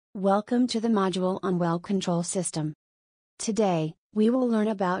Welcome to the module on well control system. Today, we will learn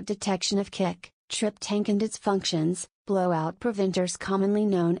about detection of kick, trip tank and its functions, blowout preventers commonly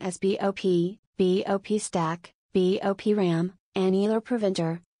known as BOP, BOP stack, BOP ram, annular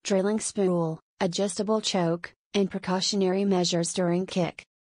preventer, drilling spool, adjustable choke, and precautionary measures during kick.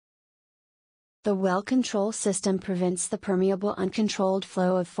 The well control system prevents the permeable uncontrolled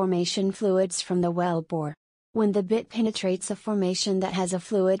flow of formation fluids from the wellbore. When the bit penetrates a formation that has a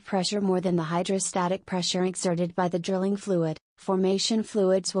fluid pressure more than the hydrostatic pressure exerted by the drilling fluid, formation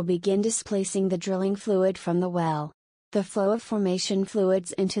fluids will begin displacing the drilling fluid from the well. The flow of formation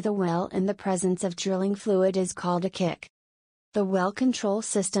fluids into the well in the presence of drilling fluid is called a kick. The well control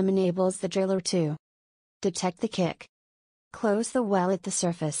system enables the driller to detect the kick, close the well at the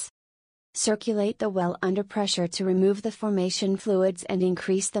surface, circulate the well under pressure to remove the formation fluids and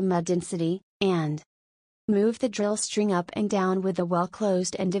increase the mud density, and move the drill string up and down with the well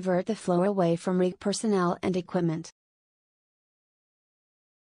closed and divert the flow away from rig personnel and equipment.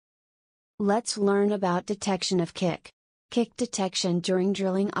 Let's learn about detection of kick. Kick detection during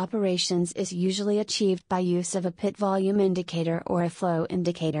drilling operations is usually achieved by use of a pit volume indicator or a flow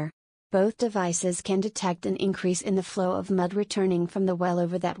indicator. Both devices can detect an increase in the flow of mud returning from the well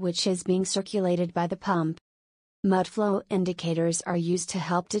over that which is being circulated by the pump. Mud flow indicators are used to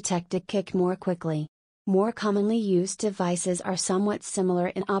help detect a kick more quickly. More commonly used devices are somewhat similar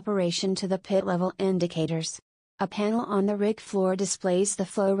in operation to the pit level indicators. A panel on the rig floor displays the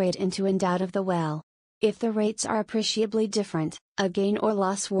flow rate into and out of the well. If the rates are appreciably different, a gain or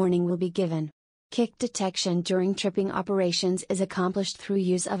loss warning will be given. Kick detection during tripping operations is accomplished through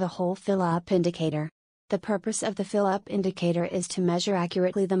use of a hole fill-up indicator. The purpose of the fill-up indicator is to measure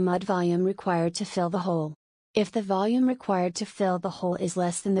accurately the mud volume required to fill the hole. If the volume required to fill the hole is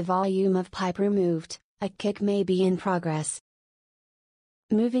less than the volume of pipe removed, a kick may be in progress.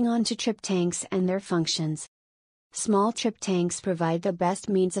 Moving on to trip tanks and their functions. Small trip tanks provide the best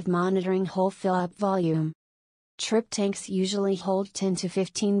means of monitoring hole fill-up volume. Trip tanks usually hold 10 to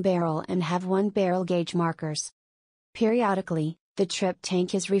 15 barrel and have 1 barrel gauge markers. Periodically, the trip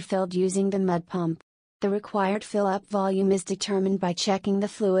tank is refilled using the mud pump. The required fill-up volume is determined by checking the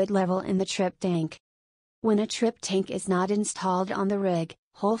fluid level in the trip tank. When a trip tank is not installed on the rig,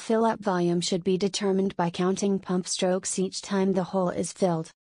 hole fill-up volume should be determined by counting pump strokes each time the hole is filled.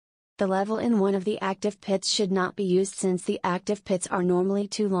 The level in one of the active pits should not be used since the active pits are normally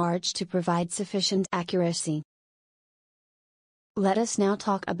too large to provide sufficient accuracy. Let us now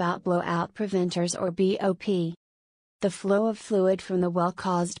talk about blowout preventers or BOP. The flow of fluid from the well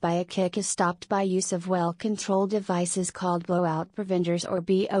caused by a kick is stopped by use of well control devices called blowout preventers or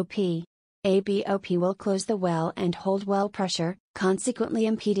BOP. A BOP will close the well and hold well pressure, consequently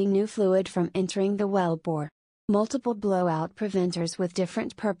impeding new fluid from entering the wellbore. Multiple blowout preventers with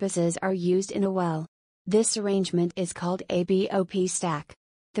different purposes are used in a well. This arrangement is called a BOP stack.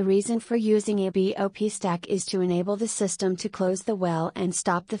 The reason for using a BOP stack is to enable the system to close the well and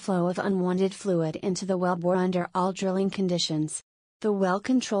stop the flow of unwanted fluid into the wellbore under all drilling conditions. The well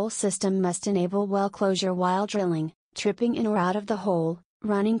control system must enable well closure while drilling, tripping in or out of the hole,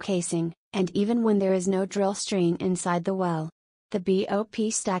 running casing, and even when there is no drill string inside the well. The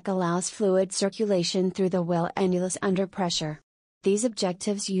BOP stack allows fluid circulation through the well annulus under pressure. These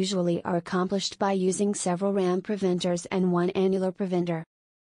objectives usually are accomplished by using several ram preventers and one annular preventer.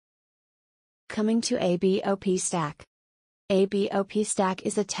 Coming to a BOP stack. A BOP stack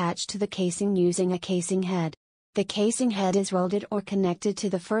is attached to the casing using a casing head. The casing head is welded or connected to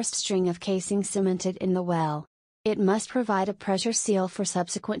the first string of casing cemented in the well. It must provide a pressure seal for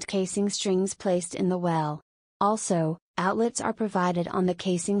subsequent casing strings placed in the well. Also, outlets are provided on the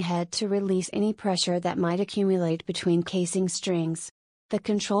casing head to release any pressure that might accumulate between casing strings. The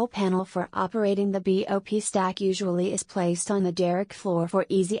control panel for operating the BOP stack usually is placed on the derrick floor for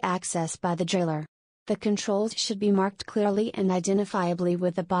easy access by the driller. The controls should be marked clearly and identifiably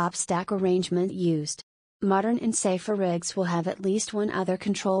with the BOP stack arrangement used. Modern and safer rigs will have at least one other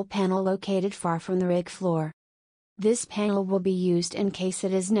control panel located far from the rig floor. This panel will be used in case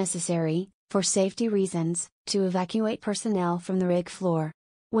it is necessary, for safety reasons, to evacuate personnel from the rig floor.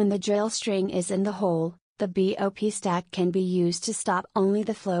 When the drill string is in the hole, the BOP stack can be used to stop only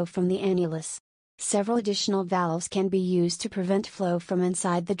the flow from the annulus. Several additional valves can be used to prevent flow from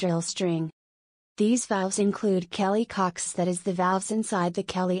inside the drill string. These valves include Kelly cocks, that is the valves inside the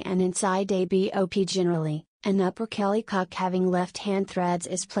Kelly and inside a BOP generally. An upper Kelly cock having left-hand threads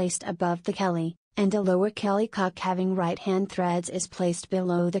is placed above the Kelly, and a lower Kelly cock having right-hand threads is placed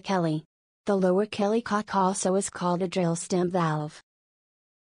below the Kelly. The lower Kelly cock also is called a drill stem valve.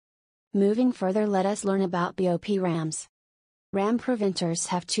 Moving further, let us learn about BOP rams. Ram preventers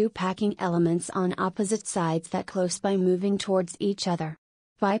have two packing elements on opposite sides that close by moving towards each other.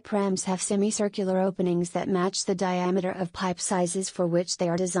 Pipe rams have semicircular openings that match the diameter of pipe sizes for which they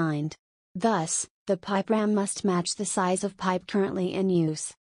are designed. Thus, the pipe ram must match the size of pipe currently in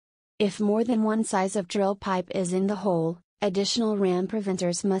use. If more than one size of drill pipe is in the hole, additional ram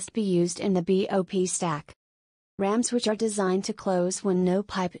preventers must be used in the BOP stack. Rams which are designed to close when no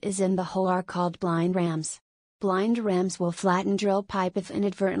pipe is in the hole are called blind rams. Blind rams will flatten drill pipe if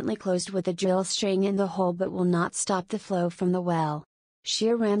inadvertently closed with a drill string in the hole but will not stop the flow from the well.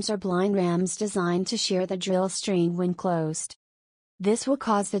 Shear rams are blind rams designed to shear the drill string when closed. This will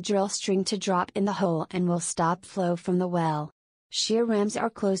cause the drill string to drop in the hole and will stop flow from the well. Shear rams are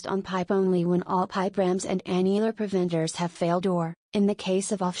closed on pipe only when all pipe rams and annular preventers have failed or, in the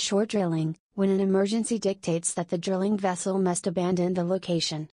case of offshore drilling, when an emergency dictates that the drilling vessel must abandon the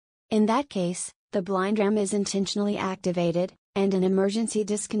location. In that case, the blind ram is intentionally activated, and an emergency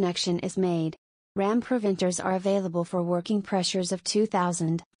disconnection is made. Ram preventers are available for working pressures of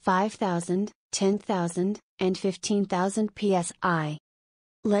 2,000, 5,000, 10,000, and 15,000 psi.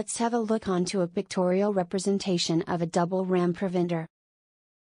 Let's have a look onto a pictorial representation of a double ram preventer.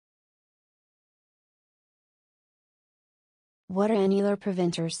 What are annular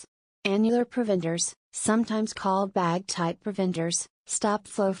preventers? Annular preventers, sometimes called bag-type preventers, stop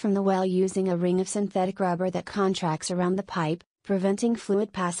flow from the well using a ring of synthetic rubber that contracts around the pipe, preventing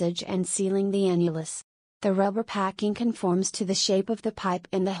fluid passage and sealing the annulus. The rubber packing conforms to the shape of the pipe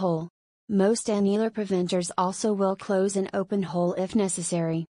in the hole. Most annular preventers also will close an open hole if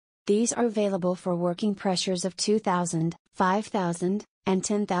necessary. These are available for working pressures of 2,000, 5,000, and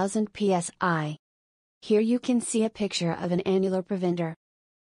 10,000 psi. Here you can see a picture of an annular preventer.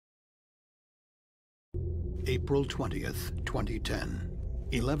 April 20th, 2010.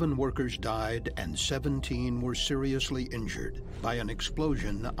 11 workers died and 17 were seriously injured by an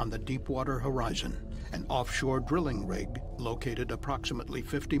explosion on the Deepwater Horizon, an offshore drilling rig located approximately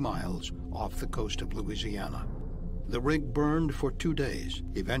 50 miles off the coast of Louisiana. The rig burned for 2 days,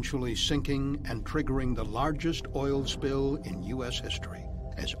 eventually sinking and triggering the largest oil spill in U.S. history,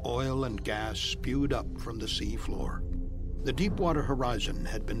 as oil and gas spewed up from the sea floor. The Deepwater Horizon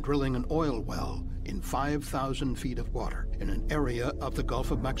had been drilling an oil well in 5,000 feet of water in an area of the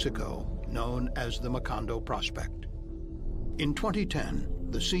Gulf of Mexico known as the Macondo Prospect. In 2010,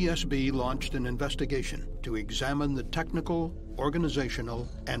 the CSB launched an investigation to examine the technical, organizational,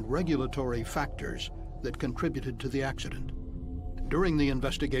 and regulatory factors that contributed to the accident. During the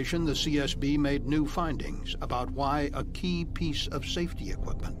investigation, the CSB made new findings about why a key piece of safety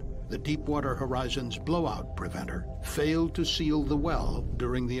equipment, the Deepwater Horizon's blowout preventer, failed to seal the well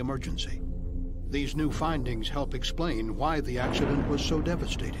during the emergency. These new findings help explain why the accident was so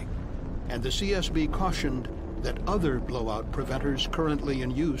devastating, and the CSB cautioned that other blowout preventers currently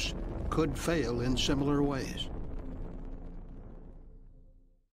in use could fail in similar ways.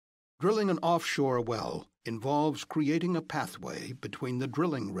 Drilling an offshore well involves creating a pathway between the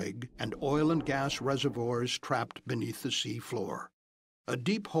drilling rig and oil and gas reservoirs trapped beneath the sea floor. A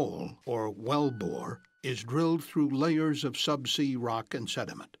deep hole, or wellbore, is drilled through layers of subsea rock and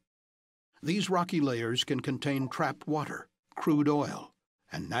sediment. These rocky layers can contain trapped water, crude oil,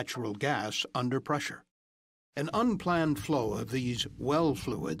 and natural gas under pressure. An unplanned flow of these well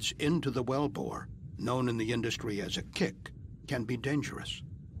fluids into the wellbore, known in the industry as a kick, can be dangerous.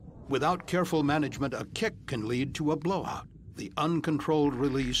 Without careful management, a kick can lead to a blowout, the uncontrolled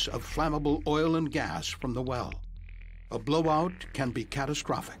release of flammable oil and gas from the well. A blowout can be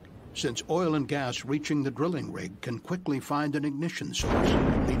catastrophic, since oil and gas reaching the drilling rig can quickly find an ignition source,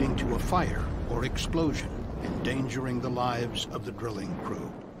 leading to a fire or explosion, endangering the lives of the drilling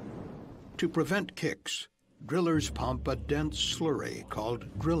crew. To prevent kicks, drillers pump a dense slurry called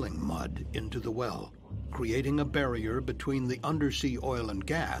drilling mud into the well, creating a barrier between the undersea oil and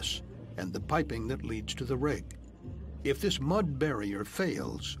gas and the piping that leads to the rig. If this mud barrier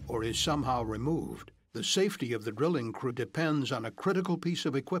fails or is somehow removed, the safety of the drilling crew depends on a critical piece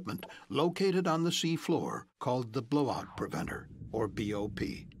of equipment located on the sea floor called the blowout preventer, or BOP.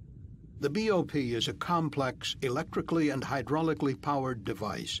 The BOP is a complex electrically and hydraulically powered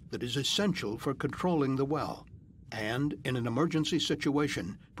device that is essential for controlling the well and, in an emergency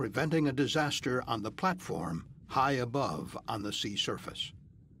situation, preventing a disaster on the platform high above on the sea surface.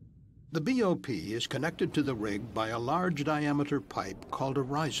 The BOP is connected to the rig by a large diameter pipe called a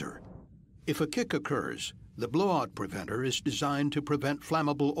riser. If a kick occurs, the blowout preventer is designed to prevent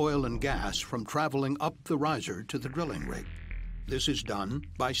flammable oil and gas from traveling up the riser to the drilling rig. This is done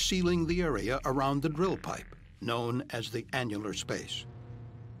by sealing the area around the drill pipe, known as the annular space.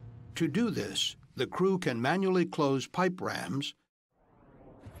 To do this, the crew can manually close pipe rams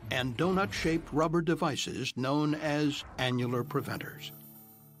and donut-shaped rubber devices known as annular preventers.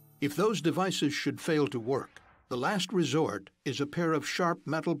 If those devices should fail to work, the last resort is a pair of sharp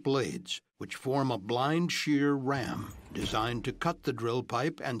metal blades which form a blind shear ram designed to cut the drill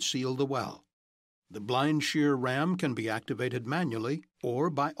pipe and seal the well. The blind shear ram can be activated manually or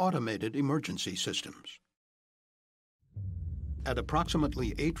by automated emergency systems. At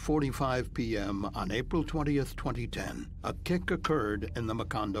approximately 8:45 p.m. on April 20th, 2010, a kick occurred in the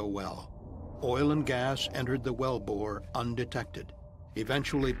Macondo well. Oil and gas entered the wellbore undetected,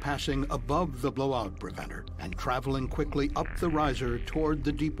 eventually passing above the blowout preventer and traveling quickly up the riser toward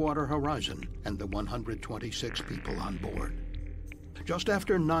the deepwater horizon and the 126 people on board. Just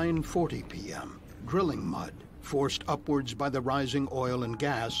after 9:40 p.m., drilling mud, forced upwards by the rising oil and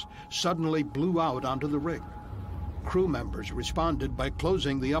gas, suddenly blew out onto the rig. Crew members responded by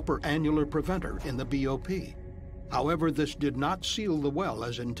closing the upper annular preventer in the BOP. However, this did not seal the well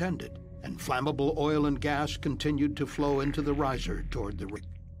as intended, and flammable oil and gas continued to flow into the riser toward the rig.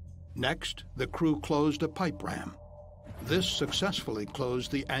 Next, the crew closed a pipe ram. This successfully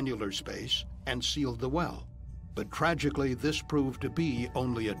closed the annular space and sealed the well, but tragically this proved to be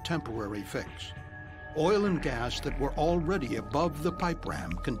only a temporary fix. Oil and gas that were already above the pipe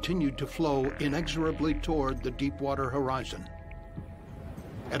ram continued to flow inexorably toward the deepwater horizon.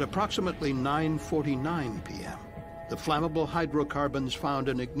 At approximately 9:49 p.m., the flammable hydrocarbons found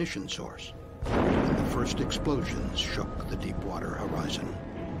an ignition source, and the first explosions shook the deepwater horizon.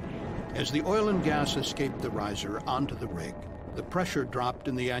 As the oil and gas escaped the riser onto the rig, the pressure dropped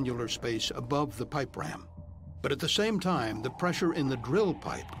in the annular space above the pipe ram. But at the same time, the pressure in the drill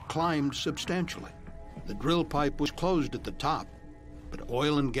pipe climbed substantially. The drill pipe was closed at the top, but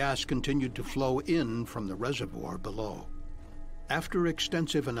oil and gas continued to flow in from the reservoir below. After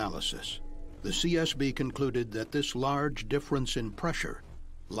extensive analysis, the CSB concluded that this large difference in pressure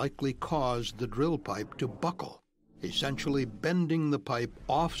likely caused the drill pipe to buckle, essentially bending the pipe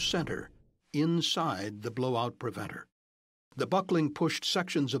off-center inside the blowout preventer. The buckling pushed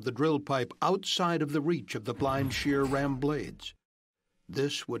sections of the drill pipe outside of the reach of the blind shear ram blades.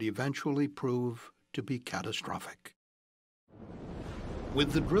 This would eventually prove to be catastrophic.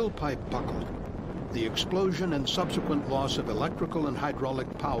 With the drill pipe buckled, the explosion and subsequent loss of electrical and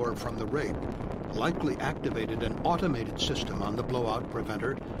hydraulic power from the rig likely activated an automated system on the blowout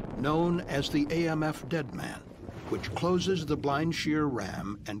preventer known as the AMF deadman, which closes the blind shear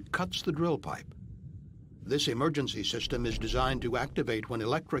ram and cuts the drill pipe. This emergency system is designed to activate when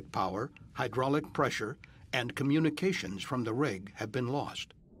electric power, hydraulic pressure, and communications from the rig have been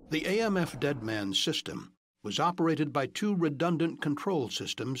lost. The AMF deadman system was operated by two redundant control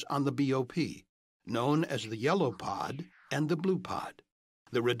systems on the BOP, known as the yellow pod and the blue pod.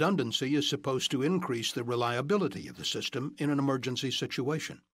 The redundancy is supposed to increase the reliability of the system in an emergency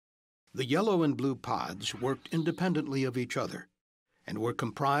situation. The yellow and blue pods worked independently of each other and were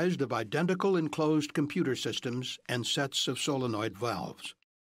comprised of identical enclosed computer systems and sets of solenoid valves.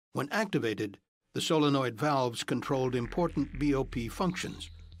 When activated, the solenoid valves controlled important BOP functions,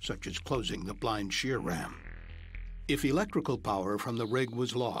 such as closing the blind shear ram. If electrical power from the rig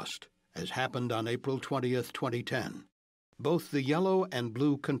was lost, as happened on April 20th, 2010, both the yellow and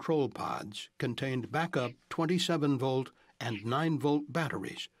blue control pods contained backup 27-volt and 9-volt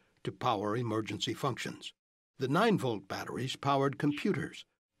batteries to power emergency functions. The 9-volt batteries powered computers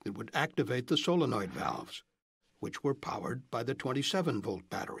that would activate the solenoid valves, which were powered by the 27-volt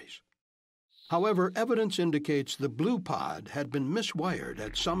batteries. However, evidence indicates the blue pod had been miswired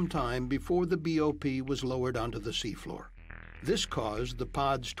at some time before the BOP was lowered onto the seafloor. This caused the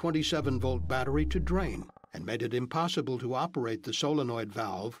pod's 27-volt battery to drain and made it impossible to operate the solenoid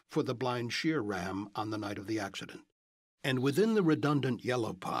valve for the blind shear ram on the night of the accident. And within the redundant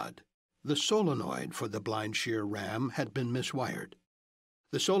yellow pod, the solenoid for the blind shear ram had been miswired.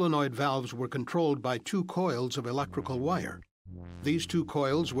 The solenoid valves were controlled by two coils of electrical wire. These two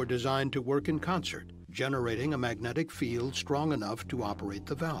coils were designed to work in concert, generating a magnetic field strong enough to operate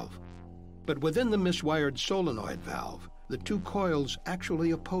the valve. But within the miswired solenoid valve, the two coils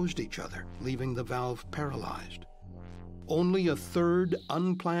actually opposed each other, leaving the valve paralyzed. Only a third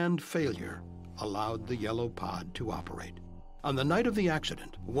unplanned failure allowed the yellow pod to operate. On the night of the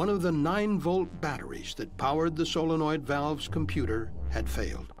accident, one of the 9-volt batteries that powered the solenoid valve's computer had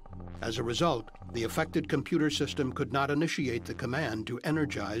failed. As a result, the affected computer system could not initiate the command to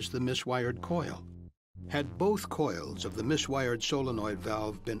energize the miswired coil. Had both coils of the miswired solenoid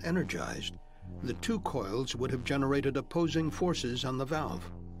valve been energized, the two coils would have generated opposing forces on the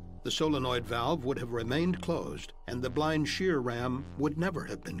valve. The solenoid valve would have remained closed, and the blind shear ram would never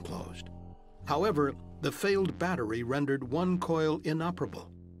have been closed. However, the failed battery rendered one coil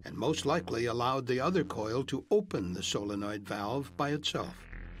inoperable and most likely allowed the other coil to open the solenoid valve by itself.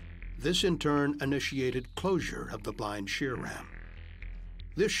 This in turn initiated closure of the blind shear ram.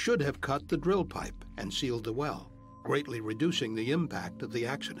 This should have cut the drill pipe and sealed the well, greatly reducing the impact of the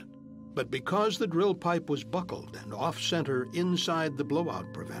accident. But because the drill pipe was buckled and off-center inside the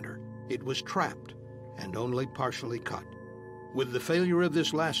blowout preventer, it was trapped and only partially cut. With the failure of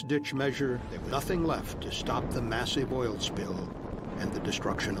this last-ditch measure, there was nothing left to stop the massive oil spill and the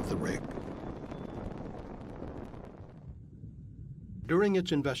destruction of the rig. During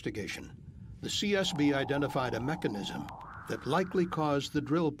its investigation, the CSB identified a mechanism that likely caused the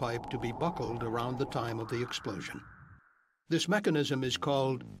drill pipe to be buckled around the time of the explosion. This mechanism is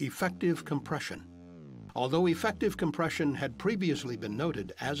called effective compression. Although effective compression had previously been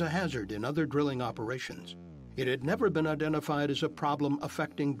noted as a hazard in other drilling operations, it had never been identified as a problem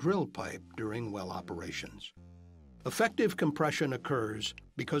affecting drill pipe during well operations. Effective compression occurs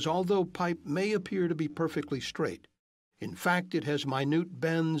because although pipe may appear to be perfectly straight, in fact it has minute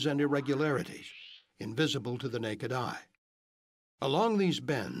bends and irregularities, invisible to the naked eye. Along these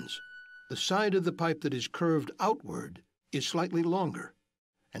bends, the side of the pipe that is curved outward is slightly longer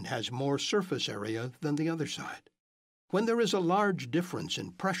and has more surface area than the other side. When there is a large difference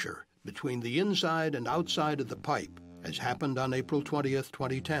in pressure between the inside and outside of the pipe, as happened on April 20th,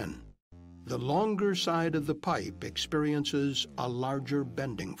 2010, the longer side of the pipe experiences a larger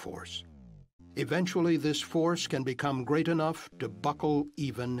bending force. Eventually, this force can become great enough to buckle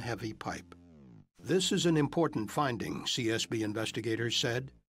even heavy pipe. This is an important finding, CSB investigators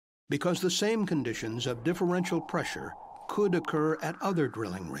said, because the same conditions of differential pressure could occur at other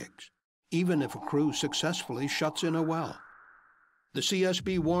drilling rigs, even if a crew successfully shuts in a well. The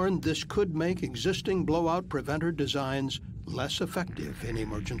CSB warned this could make existing blowout preventer designs less effective in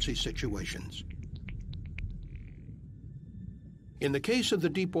emergency situations. In the case of the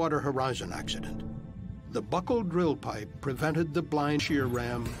Deepwater Horizon accident, the buckled drill pipe prevented the blind shear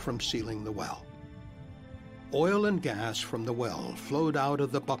ram from sealing the well. Oil and gas from the well flowed out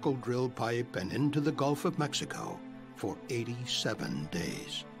of the buckled drill pipe and into the Gulf of Mexico for 87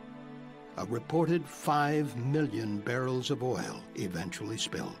 days. A reported 5 million barrels of oil eventually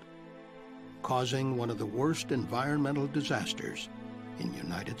spilled, causing one of the worst environmental disasters in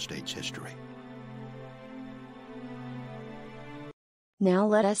United States history. Now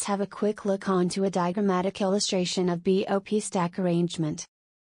let us have a quick look onto a diagrammatic illustration of BOP stack arrangement.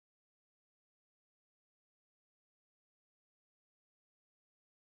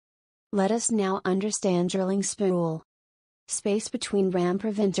 Let us now understand drilling spool. Space between ram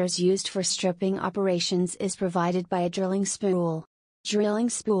preventers used for stripping operations is provided by a drilling spool. Drilling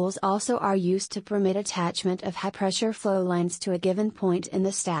spools also are used to permit attachment of high-pressure flow lines to a given point in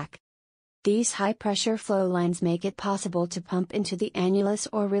the stack. These high-pressure flow lines make it possible to pump into the annulus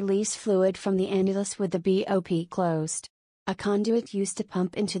or release fluid from the annulus with the BOP closed. A conduit used to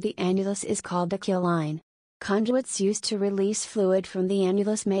pump into the annulus is called a keel line. Conduits used to release fluid from the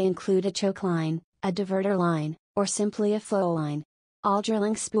annulus may include a choke line, a diverter line, or simply a flow line. All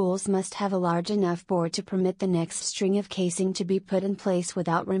drilling spools must have a large enough bore to permit the next string of casing to be put in place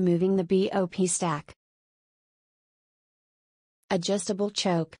without removing the BOP stack. Adjustable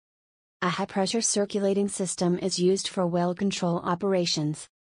choke. A high-pressure circulating system is used for well control operations.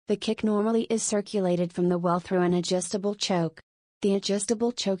 The kick normally is circulated from the well through an adjustable choke. The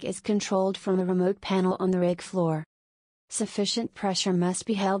adjustable choke is controlled from a remote panel on the rig floor. Sufficient pressure must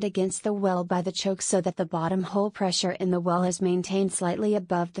be held against the well by the choke so that the bottom hole pressure in the well is maintained slightly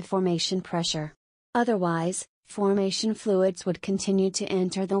above the formation pressure. Otherwise, formation fluids would continue to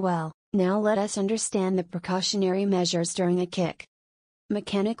enter the well. Now let us understand the precautionary measures during a kick.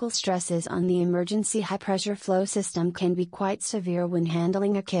 Mechanical stresses on the emergency high-pressure flow system can be quite severe when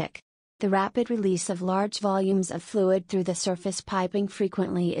handling a kick. The rapid release of large volumes of fluid through the surface piping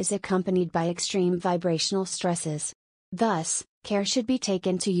frequently is accompanied by extreme vibrational stresses. Thus, care should be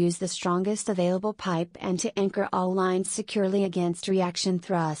taken to use the strongest available pipe and to anchor all lines securely against reaction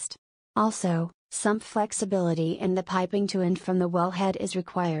thrust. Also, some flexibility in the piping to and from the wellhead is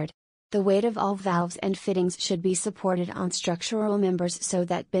required. The weight of all valves and fittings should be supported on structural members so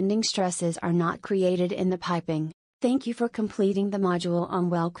that bending stresses are not created in the piping. Thank you for completing the module on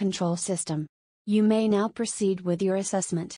well control system. You may now proceed with your assessment.